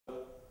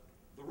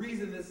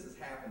reason this has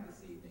happened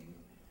this evening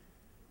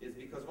is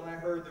because when I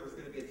heard there was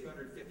going to be a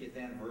 250th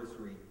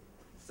anniversary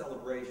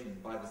celebration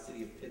by the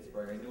city of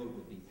Pittsburgh, I knew it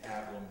would be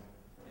pablum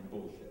and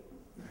bullshit.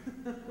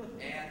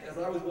 And as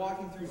I was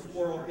walking through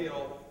Squirrel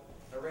Hill,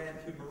 I ran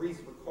into Maurice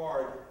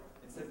Ricard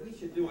and said, we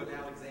should do an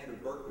Alexander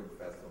Berkman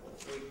Festival.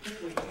 So we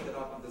quickly looked it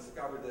up and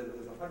discovered that it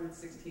was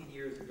 116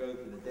 years ago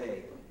to the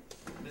day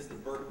Mr.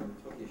 Berkman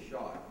took his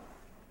shot.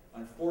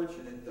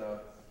 Unfortunate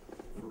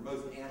for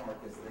most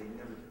anarchists, they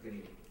never took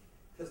any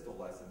pistol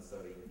lessons, so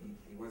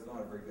he was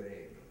not a very good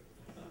aim.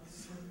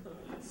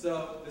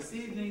 So this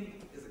evening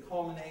is a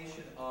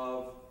culmination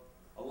of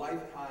a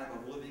lifetime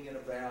of living in a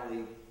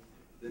valley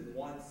that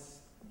once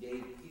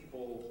gave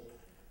people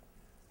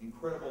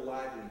incredible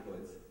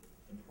livelihoods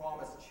and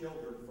promised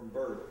children from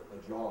birth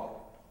a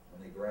job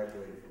when they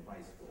graduated from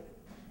high school.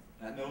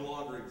 That no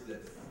longer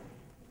exists.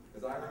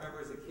 Because I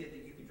remember as a kid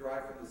that you could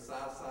drive from the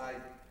south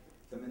side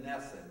to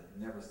Menneson and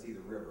never see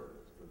the river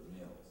for the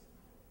mills.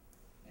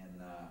 And,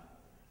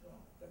 well,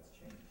 that's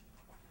changed.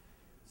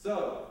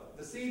 So,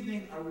 this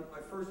evening,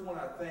 I first want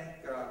to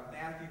thank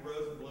Matthew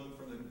Rosenblum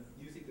from the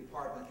Music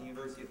Department at the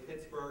University of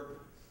Pittsburgh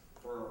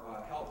for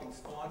helping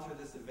sponsor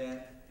this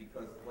event,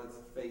 because, let's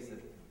face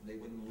it, they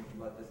wouldn't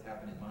let this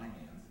happen in my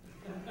hands.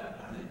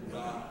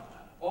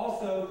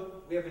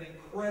 Also, we have an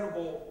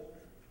incredible,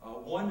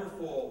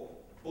 wonderful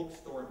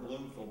bookstore in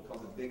Bloomfield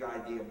called the Big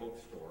Idea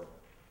Bookstore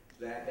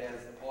that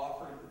has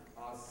offered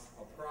us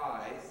a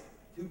prize,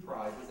 two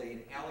prizes,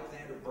 an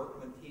Alexander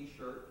Berkman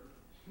t-shirt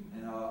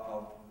and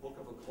a book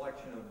of a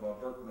collection of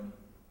Berkman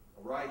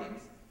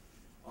writings.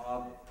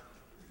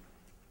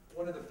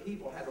 One of the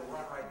people had to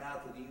run right now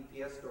to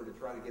the UPS store to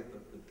try to get the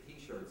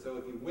t-shirt. So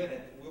if you win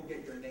it, we'll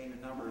get your name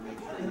and number and make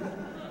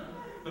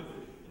sure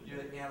you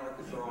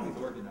anarchists are always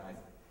organized.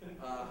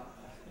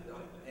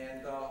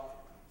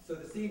 So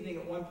this evening,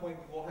 at one point,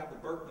 we will have the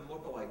Berkman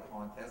Lookalike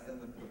Contest,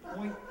 and the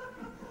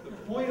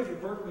point of the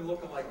Berkman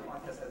Lookalike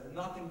Contest has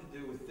nothing to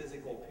do with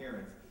physical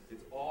appearance.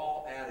 It's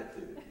all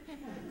attitude.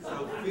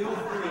 So feel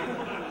free,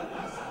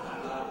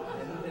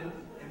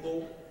 and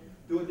we'll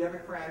do it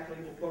democratically.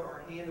 We'll put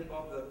our hand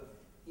above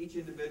each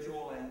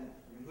individual, and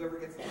whoever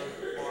gets the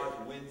most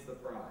applause wins the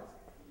prize.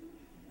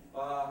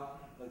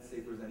 Let's see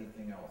if there's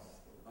anything else.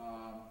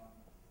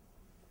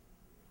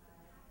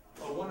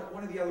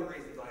 One of the other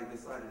reasons I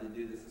decided to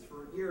do this is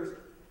for years,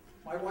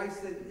 my wife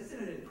said,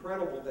 isn't it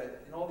incredible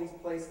that in all these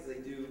places they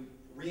do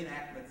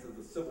reenactments of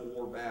the Civil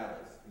War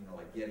battles,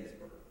 like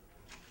Gettysburg.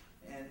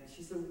 And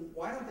she said, well,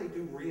 why don't they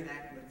do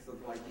reenactments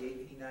of like the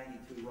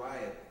 1892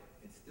 riot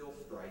and Still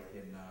Strike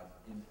in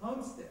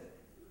Homestead?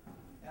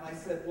 And I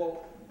said,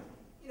 well,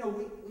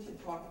 we should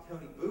talk to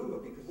Tony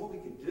Buba, because what we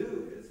could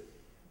do is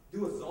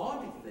do a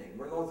zombie thing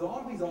where those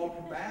zombies all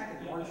come back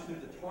and march through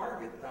the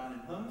Target down in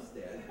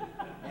Homestead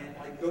and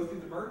like go through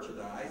the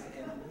merchandise,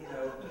 and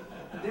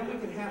and then we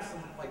could have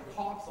some like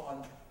cops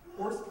on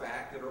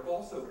horseback that are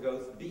also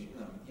ghosts beating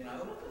them, and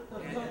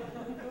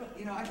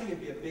I think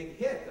it'd be a big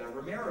hit.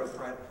 Romero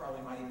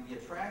probably might even be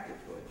attracted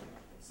to it.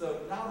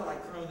 So now that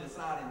I've thrown this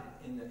out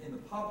in the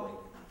public,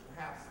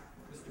 perhaps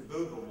Mr.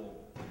 Buba will